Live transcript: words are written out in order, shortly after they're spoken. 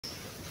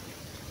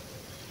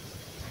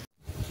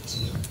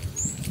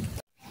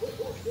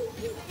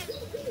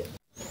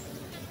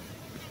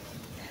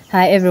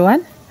Hi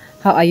everyone,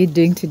 how are you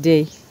doing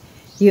today?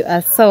 You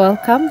are so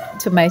welcome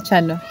to my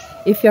channel.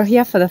 If you're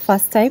here for the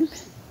first time,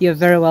 you're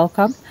very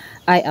welcome.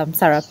 I am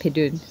Sarah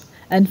Pedun,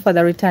 and for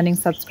the returning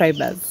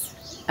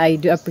subscribers, I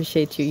do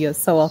appreciate you. You're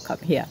so welcome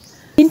here.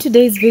 In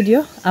today's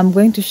video, I'm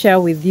going to share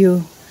with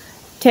you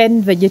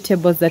 10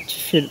 vegetables that you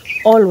should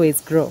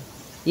always grow.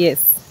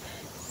 Yes,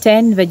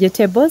 10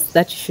 vegetables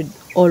that you should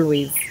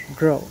always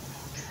grow.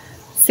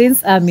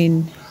 Since I'm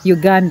in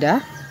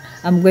Uganda,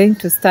 I'm going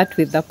to start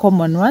with the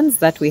common ones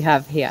that we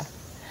have here.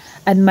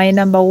 And my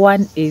number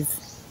one is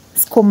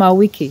skuma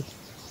wiki,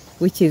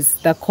 which is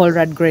the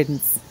colrad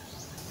grains.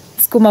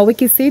 Skuma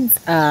wiki seeds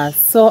are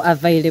so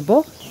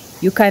available.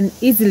 You can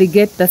easily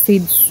get the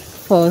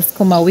seeds for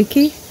skuma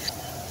wiki.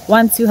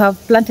 Once you have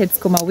planted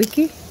skuma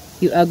wiki,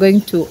 you are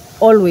going to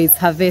always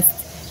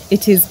harvest.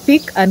 It is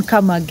pick and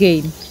come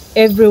again.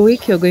 Every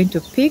week you're going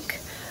to pick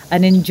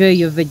and enjoy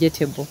your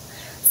vegetable.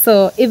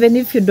 So even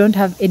if you don't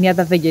have any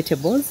other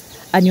vegetables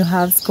and you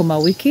have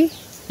skuma wiki,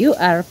 you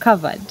are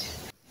covered.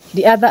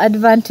 The other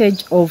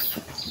advantage of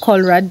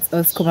colrads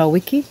or skuma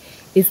wiki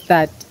is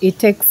that it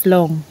takes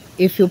long.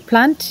 If you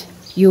plant,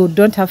 you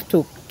don't have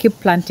to keep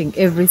planting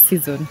every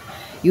season.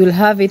 You'll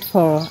have it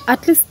for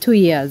at least 2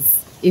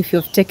 years if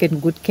you've taken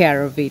good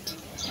care of it.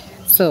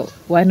 So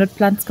why not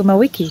plant skuma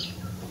wiki?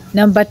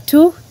 Number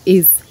 2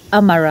 is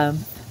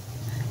amaranth.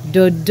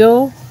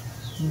 Dodo,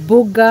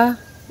 booger,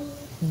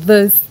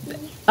 this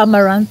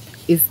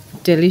amaranth is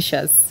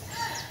delicious.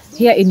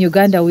 Here in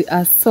Uganda, we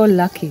are so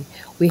lucky.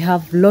 We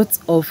have lots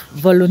of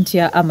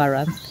volunteer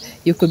amaranth.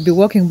 You could be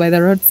walking by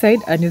the roadside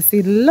and you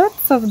see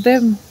lots of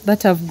them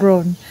that have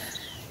grown.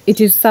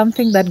 It is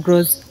something that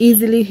grows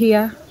easily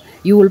here.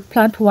 You will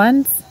plant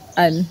once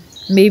and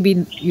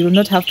maybe you will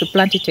not have to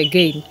plant it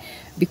again,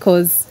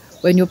 because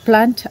when you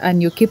plant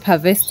and you keep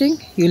harvesting,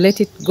 you let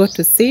it go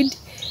to seed,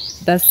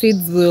 the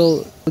seeds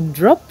will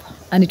drop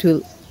and it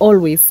will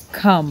always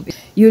come.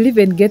 You'll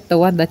even get the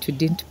one that you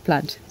didn't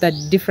plant, the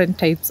different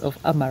types of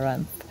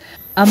amaranth.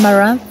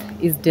 Amaranth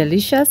is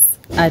delicious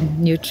and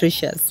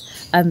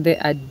nutritious, and there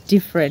are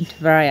different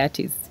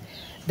varieties.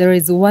 There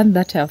is one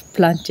that I've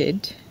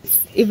planted, it's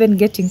even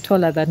getting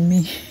taller than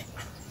me.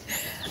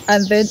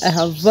 And then I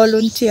have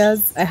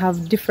volunteers, I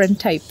have different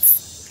types.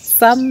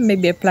 Some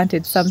maybe I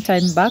planted some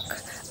time back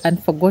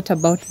and forgot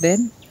about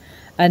them,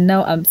 and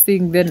now I'm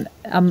seeing them,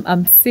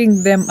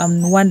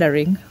 I'm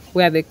wondering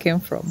where they came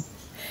from.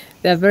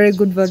 They are very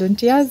good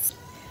volunteers.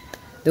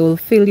 They will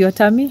fill your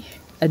tummy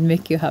and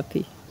make you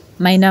happy.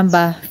 My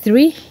number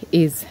 3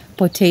 is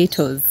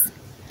potatoes.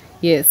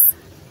 Yes,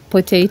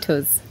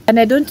 potatoes. And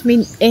I don't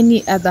mean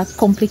any other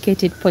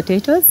complicated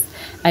potatoes.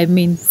 I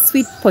mean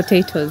sweet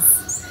potatoes.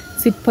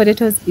 Sweet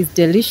potatoes is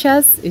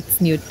delicious,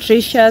 it's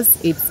nutritious,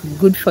 it's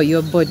good for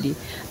your body.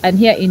 And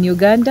here in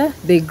Uganda,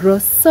 they grow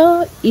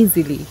so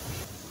easily.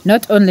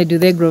 Not only do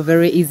they grow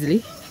very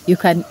easily, you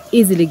can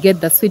easily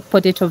get the sweet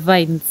potato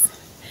vines.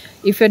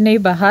 If your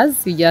neighbor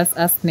has, you just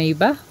ask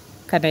neighbor,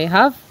 can I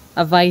have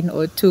a vine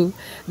or 2?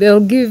 They'll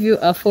give you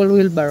a full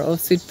wheelbarrow of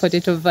sweet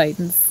potato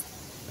vines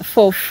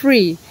for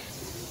free.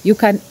 You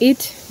can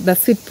eat the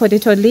sweet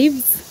potato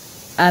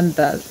leaves and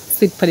the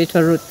sweet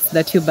potato roots,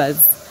 the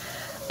tubers.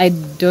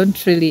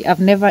 I've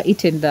never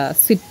eaten the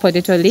sweet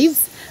potato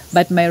leaves,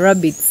 but my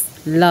rabbits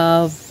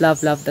love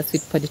the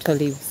sweet potato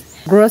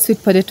leaves. Grow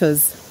sweet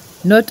potatoes,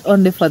 not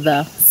only for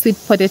the sweet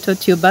potato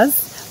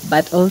tubers,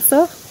 but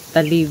also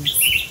the leaves.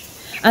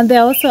 And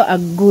they're also a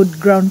good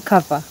ground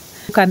cover.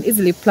 You can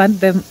easily plant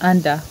them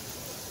under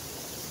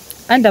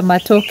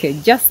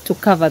matoke, just to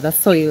cover the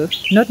soil,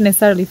 not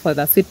necessarily for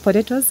the sweet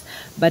potatoes,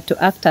 but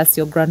to act as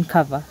your ground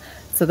cover,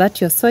 so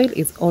that your soil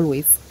is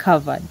always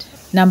covered.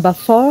 Number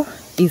 4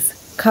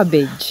 is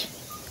cabbage.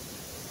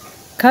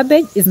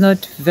 Cabbage is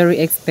not very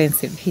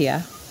expensive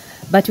here,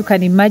 but you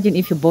can imagine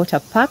if you bought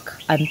a pack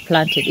and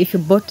planted, if you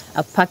bought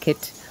a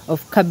packet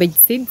of cabbage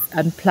seeds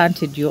and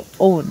planted your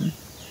own,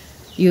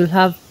 you'll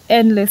have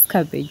endless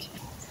cabbage.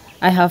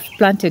 I have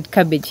planted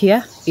cabbage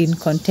here in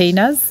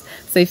containers,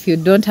 so if you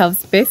don't have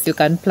space, you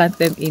can plant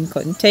them in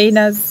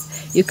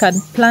containers. You can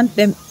plant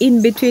them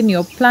in between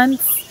your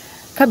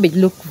plants. Cabbage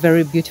look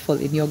very beautiful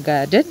in your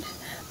garden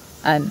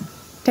and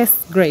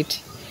tastes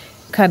great.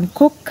 You can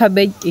cook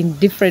cabbage in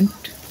different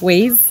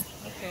ways.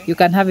 You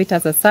can have it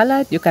as a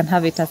salad, you can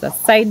have it as a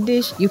side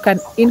dish, you can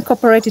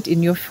incorporate it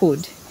in your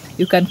food,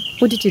 you can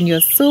put it in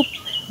your soup.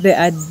 There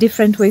are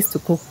different ways to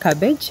cook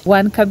cabbage.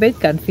 One cabbage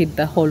can feed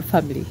the whole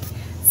family.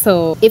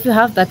 So if you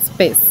have that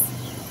space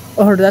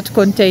or that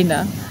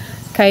container,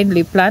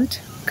 kindly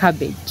plant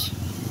cabbage.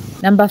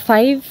 Number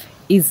 5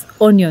 is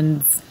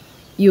onions.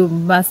 You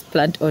must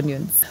plant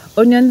onions.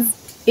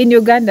 Onions in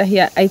Uganda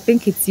here, I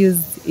think it's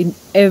used in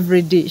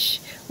every dish.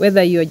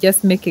 Whether you're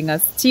just making a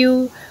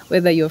stew,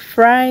 whether you're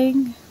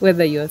frying,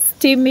 whether you're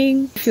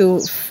steaming. If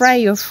you fry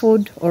your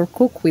food or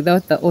cook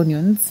without the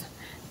onions,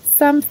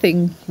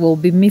 something will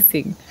be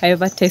missing,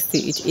 however tasty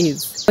it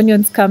is.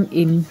 Onions come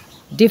in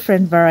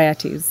different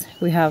varieties.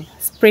 We have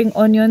spring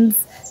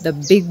onions, the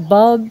big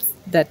bulbs,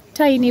 the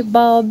tiny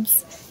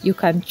bulbs. You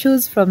can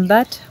choose from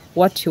that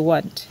what you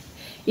want.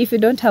 If you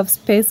don't have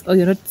space or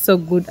you're not so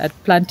good at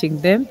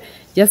planting them,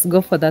 just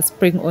go for the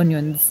spring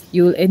onions.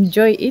 You will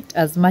enjoy it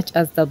as much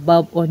as the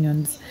bulb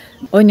onions.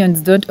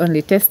 Onions don't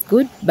only taste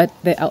good, but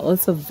they are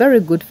also very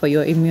good for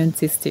your immune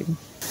system.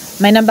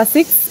 My number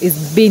 6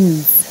 is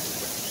beans.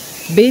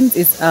 Beans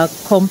is a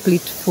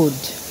complete food.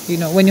 You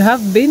know, when you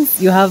have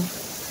beans, you have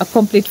a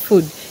complete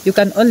food. You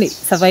can only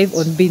survive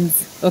on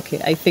beans.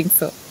 Okay, I think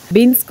so.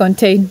 Beans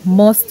contain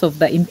most of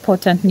the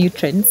important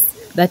nutrients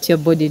that your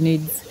body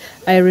needs.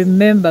 I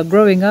remember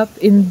growing up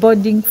in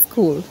boarding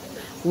school,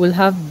 we would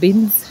have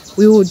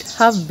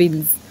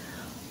beans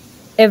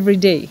every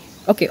day.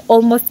 Okay,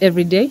 almost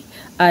every day.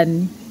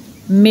 And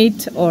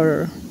meat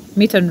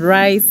and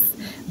rice,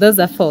 those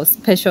are for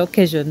special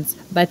occasions.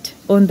 But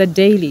on the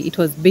daily, it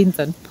was beans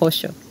and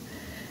posho.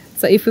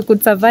 So if you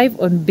could survive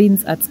on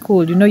beans at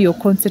school, you know you're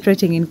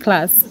concentrating in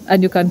class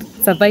and you can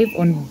survive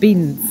on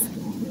beans.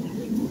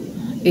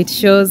 It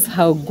shows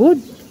how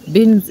good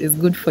beans is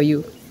good for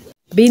you.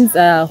 Beans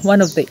are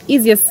one of the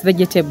easiest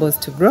vegetables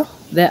to grow.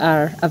 There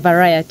are a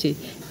variety.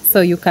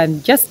 So you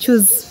can just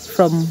choose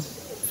from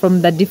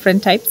the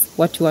different types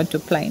what you want to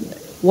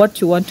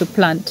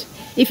plant.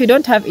 If you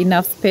don't have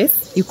enough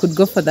space, you could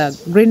go for the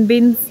green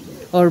beans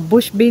or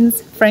bush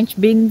beans, French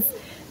beans,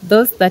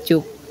 those that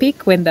you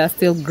pick when they're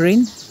still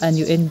green and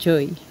you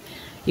enjoy.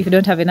 If you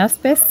don't have enough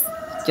space,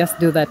 just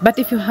do that. But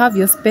if you have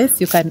your space,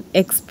 you can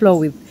explore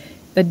with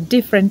the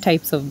different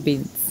types of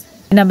beans.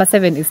 Number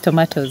 7 is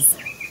tomatoes.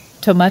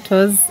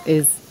 Tomatoes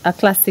is a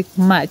classic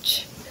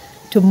match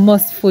to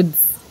most foods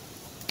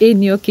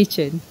in your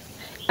kitchen.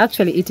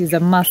 Actually, it is a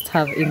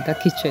must-have in the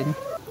kitchen.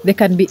 They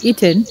can be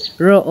eaten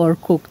raw or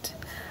cooked.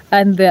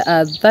 And they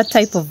are that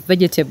type of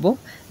vegetable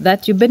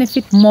that you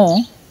benefit more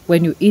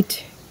when you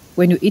eat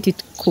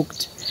it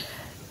cooked.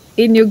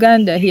 In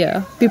Uganda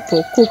here,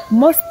 people cook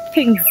most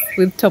things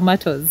with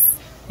tomatoes,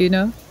 you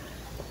know.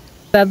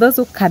 There are those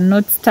who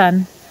cannot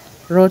stand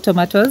raw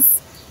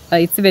tomatoes.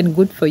 It's even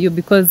good for you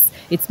because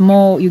it's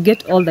more, you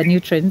get all the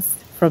nutrients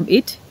from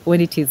it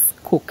when it is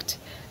cooked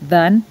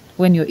than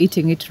when you're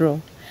eating it raw.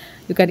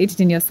 You can eat it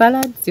in your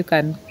salads, you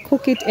can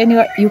cook it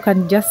anywhere, you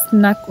can just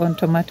snack on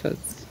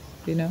tomatoes,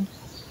 you know.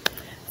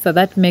 So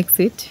that makes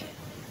it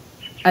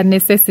a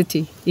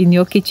necessity in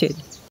your kitchen.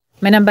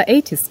 My number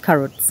 8 is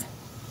carrots.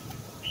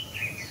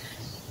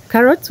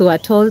 Carrots, we are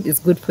told, is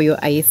good for your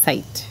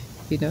eyesight,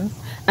 you know,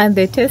 and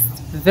they taste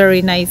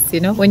very nice,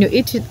 you know. When you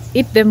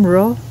eat them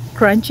raw,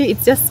 crunchy,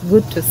 it's just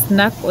good to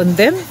snack on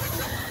them,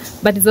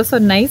 but it's also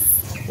nice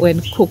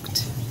when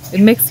cooked. It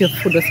makes your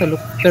food also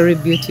look very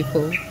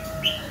beautiful.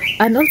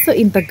 And also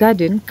in the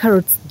garden,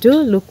 carrots do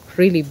look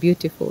really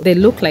beautiful. They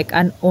look like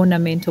an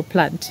ornamental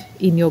plant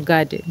in your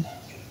garden.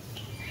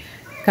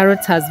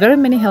 Carrots has very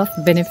many health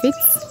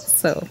benefits,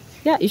 so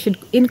yeah, you should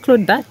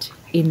include that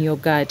in your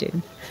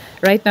garden.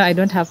 Right now I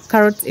don't have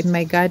carrots in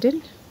my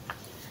garden,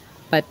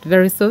 but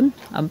very soon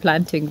I'm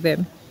planting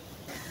them.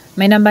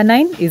 My number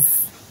 9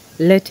 is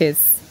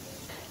lettuce.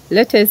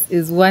 Lettuce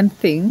is one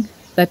thing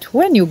that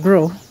when you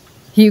grow,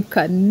 you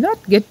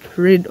cannot get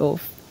rid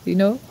of, you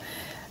know.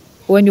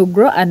 When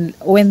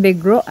they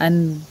grow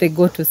and they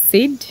go to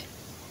seed,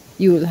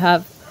 you will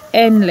have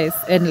endless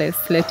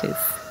lettuce.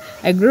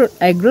 I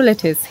grew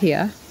lettuce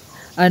here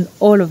and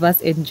all of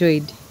us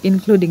enjoyed,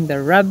 including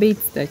the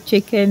rabbits, the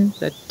chickens,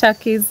 the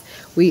turkeys.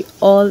 We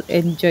all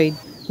enjoyed.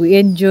 We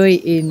enjoy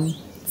in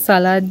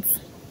salads,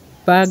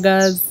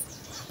 burgers,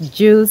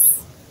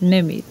 juice,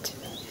 name it.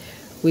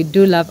 We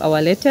do love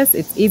our lettuce.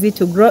 It's easy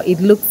to grow,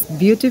 it looks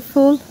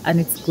beautiful, and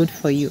it's good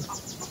for you.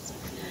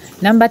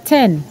 Number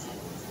 10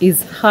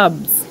 is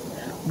herbs.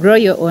 Grow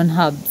your own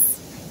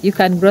herbs. You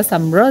can grow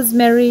some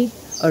rosemary,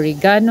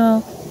 oregano,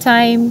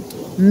 thyme,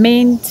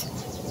 mint.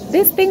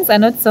 These things are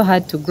not so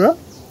hard to grow,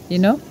 you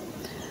know.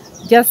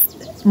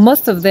 Just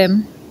most of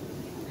them,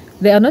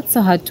 they are not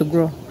so hard to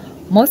grow.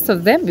 Most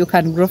of them you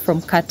can grow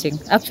from cutting.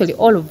 Actually,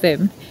 all of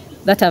them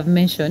that I've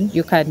mentioned,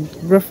 you can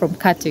grow from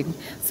cutting.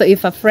 So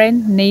if a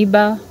friend,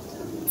 neighbor,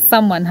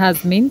 someone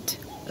has mint,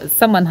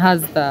 someone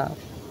has the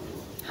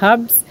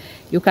herbs,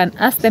 you can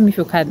ask them if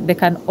they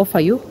can offer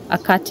you a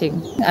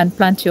cutting and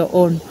plant your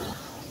own.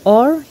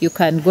 Or you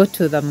can go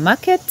to the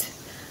market,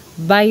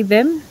 buy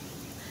them,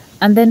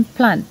 and then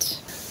plant.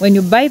 When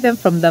you buy them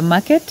from the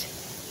market,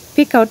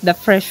 pick out the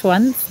fresh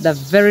ones, the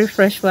very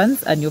fresh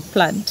ones, and you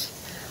plant.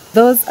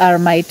 Those are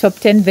my top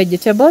 10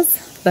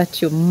 vegetables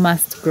that you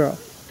must grow.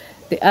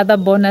 The other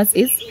bonus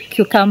is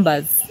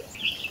cucumbers.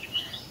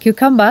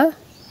 Cucumber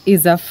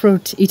is a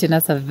fruit eaten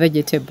as a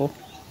vegetable.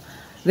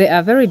 They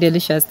are very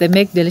delicious. They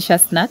make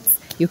delicious nuts.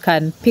 You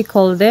can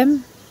pickle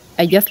them.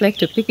 I just like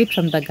to pick it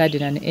from the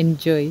garden and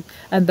enjoy.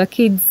 And the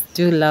kids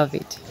do love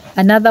it.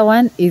 Another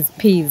one is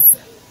peas.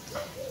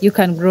 You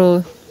can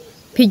grow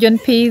pigeon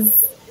peas.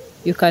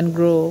 You can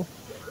grow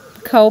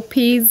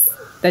cowpeas,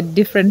 the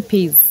different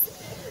peas.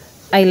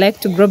 I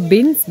like to grow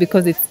beans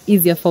because it's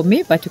easier for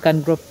me, but you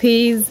can grow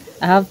peas.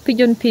 I have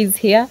pigeon peas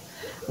here.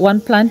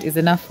 One plant is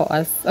enough for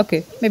us.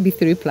 Okay, maybe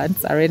 3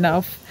 plants are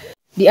enough.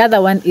 The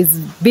other one is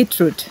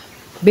beetroot.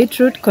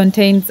 Beetroot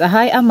contains a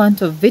high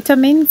amount of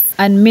vitamins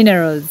and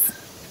minerals.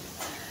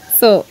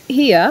 So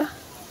here,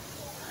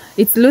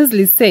 it's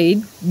loosely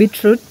said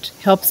beetroot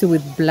helps you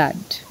with blood.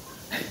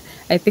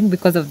 I think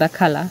because of the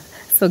color.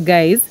 So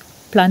guys,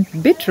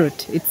 plant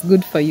beetroot. It's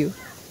good for you.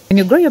 When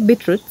you grow your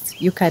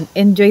beetroots, you can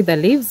enjoy the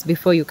leaves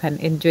before you can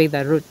enjoy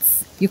the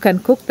roots. You can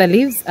cook the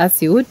leaves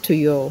as you would to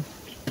your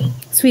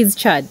Swiss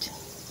chard.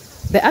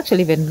 They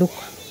actually even look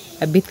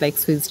a bit like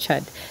Swiss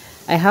chard.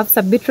 I have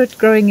some beetroot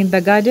growing in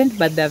the garden,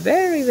 but they're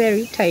very,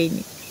 very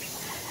tiny.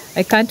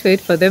 I can't wait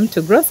for them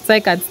to grow so I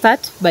can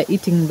start by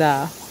eating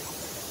the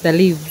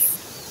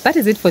leaves. That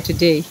is it for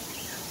today.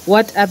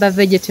 What other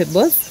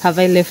vegetables have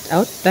I left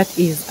out that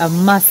is a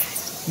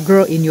must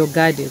grow in your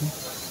garden?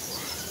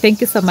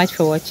 Thank you so much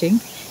for watching.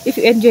 If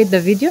you enjoyed the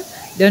video,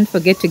 don't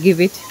forget to give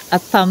it a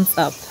thumbs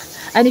up.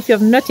 And if you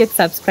have not yet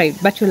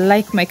subscribed but you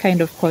like my kind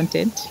of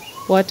content,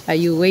 what are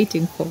you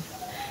waiting for?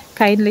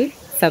 Kindly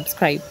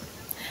subscribe.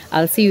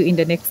 I'll see you in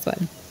the next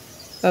one.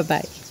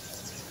 Bye-bye.